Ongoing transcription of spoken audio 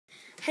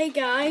Hey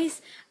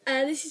guys,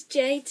 this is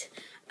Jade,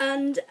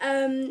 and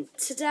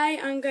today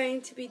I'm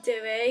going to be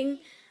doing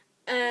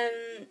a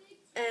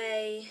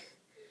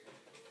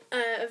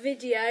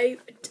video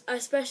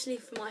especially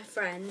for my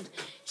friend.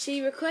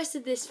 She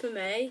requested this for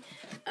me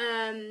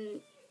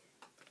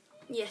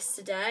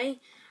yesterday,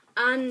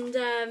 and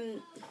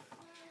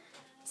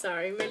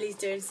sorry, Millie's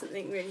doing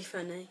something really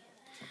funny,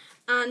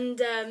 and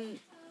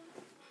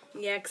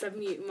yeah, because I've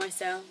muted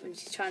myself and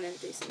she's trying to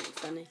do something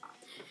funny.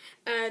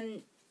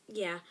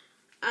 Yeah.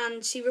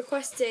 And she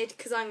requested,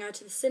 because I'm going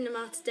to the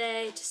cinema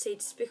today to see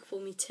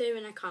Despicable Me 2,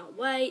 and I can't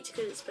wait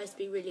because it's supposed to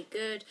be really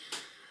good.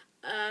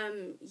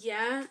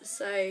 Yeah,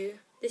 so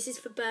this is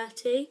for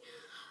Bertie.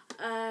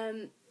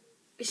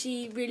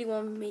 She really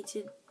wanted me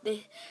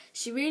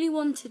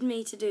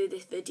to do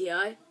this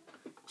video.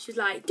 She was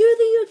like, do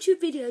the YouTube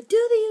video,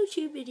 do the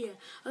YouTube video.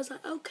 I was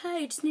like,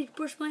 okay, just need to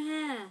brush my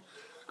hair.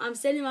 I'm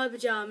still in my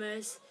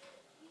pyjamas,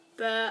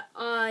 but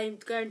I'm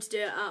going to do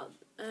it out.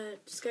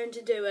 Just going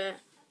to do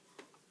it.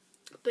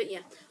 But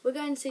yeah, we're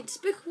going to see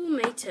Despicable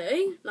Me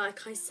 2,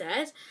 like I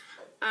said,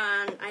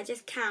 and I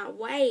just can't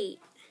wait.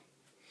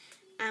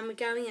 And we're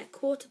going at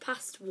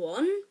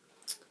 1:15,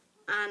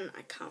 and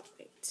I can't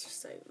wait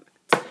so much.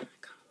 I can't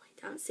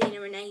wait. I haven't seen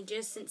her in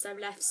ages since I've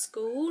left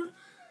school,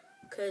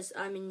 because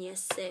I'm in year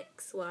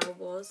 6 where I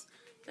was.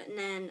 But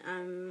then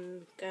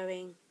I'm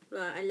going,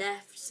 well, I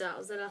left, so that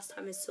was the last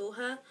time I saw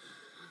her.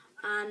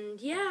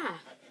 And yeah,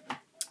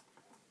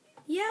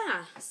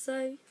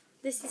 so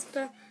this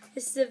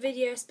is a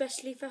video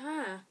especially for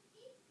her.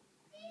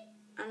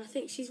 And I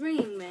think she's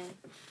ringing me.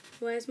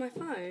 Where's my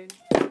phone?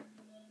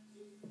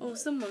 Oh,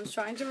 someone's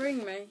trying to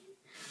ring me.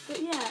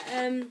 But yeah,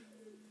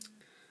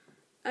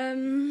 I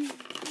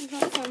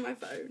can't find my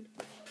phone.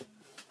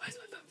 Where's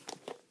my phone?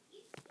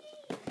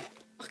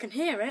 I can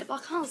hear it,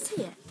 but I can't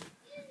see it.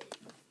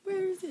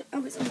 Where is it?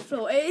 Oh, it's on the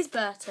floor. It is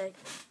Bertie.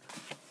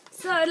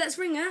 So, let's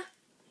ring her.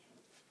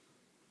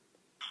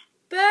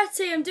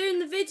 Bertie, I'm doing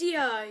the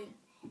video.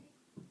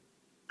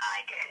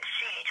 I can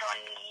see it on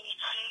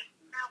YouTube.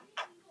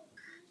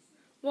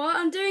 What?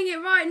 I'm doing it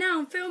right now.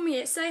 I'm filming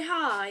it. Say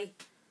hi.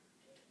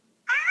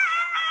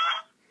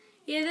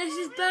 Yeah, this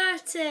is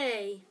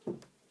Bertie.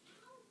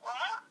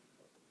 What?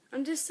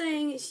 I'm just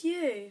saying it's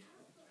you.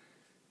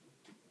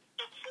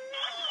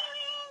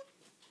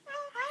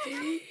 It's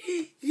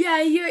me.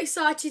 Yeah, you're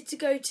excited to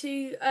go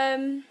to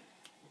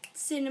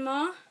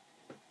cinema?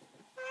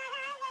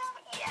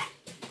 Yeah.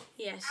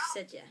 Yeah, she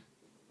said yeah.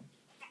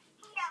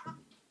 Yeah.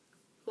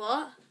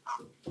 What?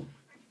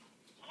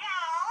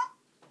 Yeah.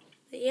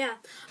 Yeah,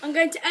 I'm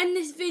going to end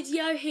this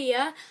video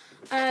here.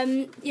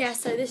 Yeah,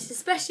 so this is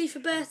especially for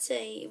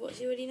Bertie, what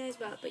she already knows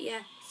about. But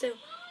yeah, still,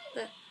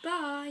 but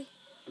bye.